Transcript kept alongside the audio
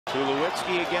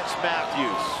Tulowitzki against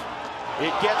Matthews.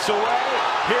 It gets away.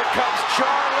 Here comes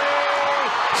Charlie.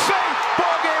 Safe.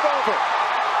 Ball game over.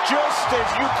 Just as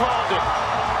you called it.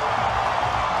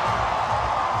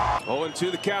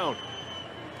 0-2 the count.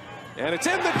 And it's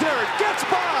in the dirt. Gets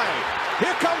by.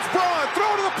 Here comes Braun.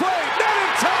 Throw to the plate. Not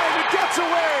in time. It gets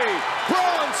away.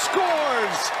 Braun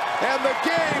scores. And the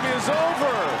game is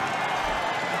over.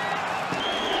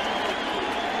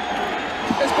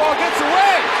 This ball gets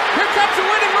away. Here comes the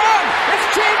winning run. It's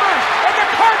Chambers. And the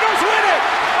Cardinals win it.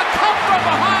 A come from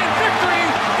behind victory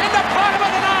in the bottom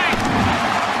of the ninth.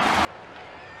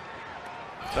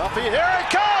 Duffy, here it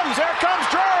comes. Here comes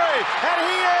Drury. And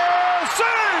he is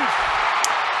saved.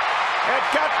 It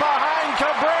got behind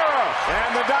Cabrera.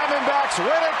 And the Diamondbacks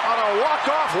win it on a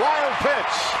walk-off wild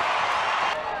pitch.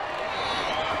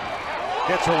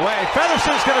 Gets away.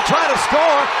 Featherston's going to try to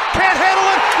score. Can't handle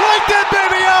it. Light that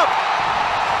baby up.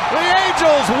 The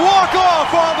Angels walk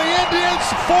off on the Indians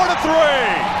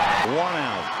 4-3. 1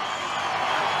 out.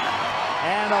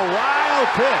 And a wild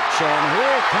pitch. And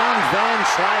here comes Van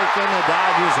Slyke, and the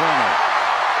Dodgers win it.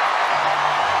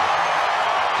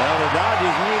 Well, the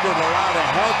Dodgers needed a lot of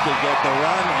help to get the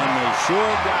run, and they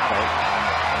sure got it.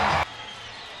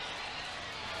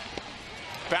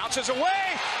 Bounces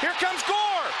away. Here comes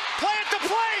Gore. Play at the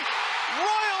plate.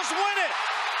 Royals win it.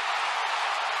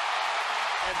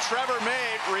 And Trevor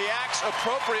May reacts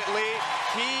appropriately.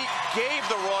 He gave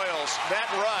the Royals that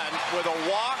run with a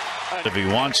walk. If he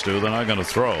wants to, they're not going to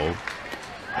throw.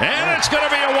 And it's going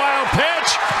to be a wild pitch.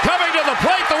 Coming to the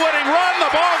plate, the winning run. The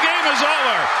ball game is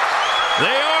over. The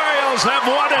Orioles have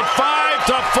won it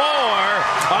 5-4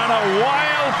 on a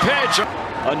wild pitch.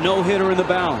 A no-hitter in the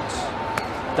bounce.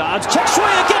 Dodge check swing.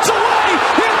 It gets away.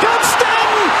 Here comes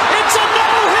Stanton. It's a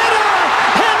no-hitter.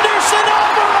 Henderson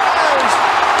Alvarez.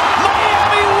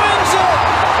 Miami wins it.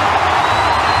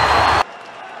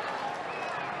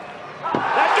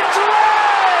 That gets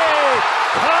away.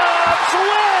 Cubs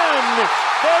win.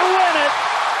 They win it.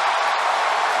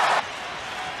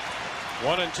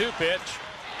 1-2 pitch.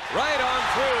 Right on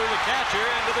through the catcher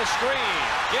into the screen.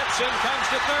 Gibson comes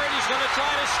to third. He's going to try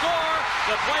to score.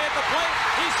 The play at the plate.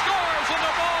 He scores, and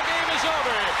the ball game is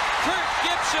over. Kurt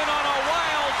Gibson on a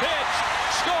wild pitch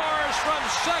scores from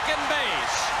second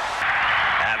base.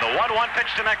 And the 1-1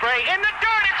 pitch to McRae in the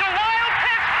dirt. It's a wild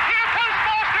pitch. Here comes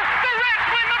Foster. The Reds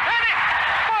win the pennant.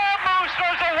 Bob Moose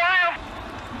throws a wild.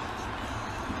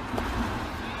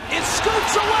 It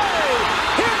scoots away.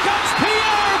 Here comes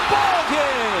Pierre. Ball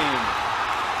game.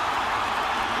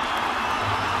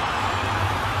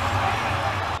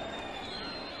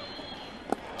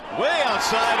 Way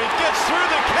outside, it gets through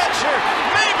the catcher.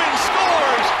 Maven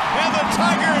scores, and the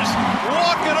Tigers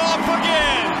walk it off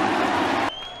again.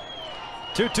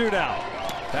 2-2 now.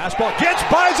 Fastball gets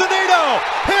by Zunino.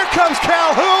 Here comes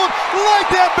Calhoun. Light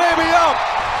that baby up.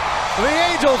 The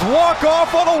Angels walk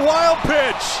off on a wild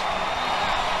pitch.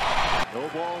 No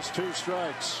balls, 2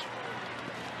 strikes.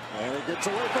 And it gets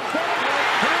away from Butler.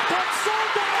 Here comes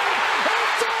Sunday.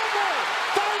 It's over.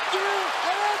 Thank you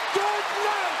and good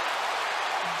night.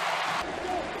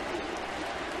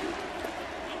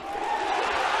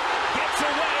 Gets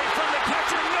away from the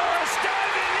catcher. Norris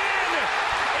diving in.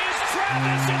 Is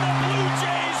Travis, and the Blue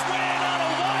Jays win on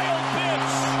a wild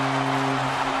pitch.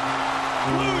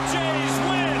 Blue Jays win.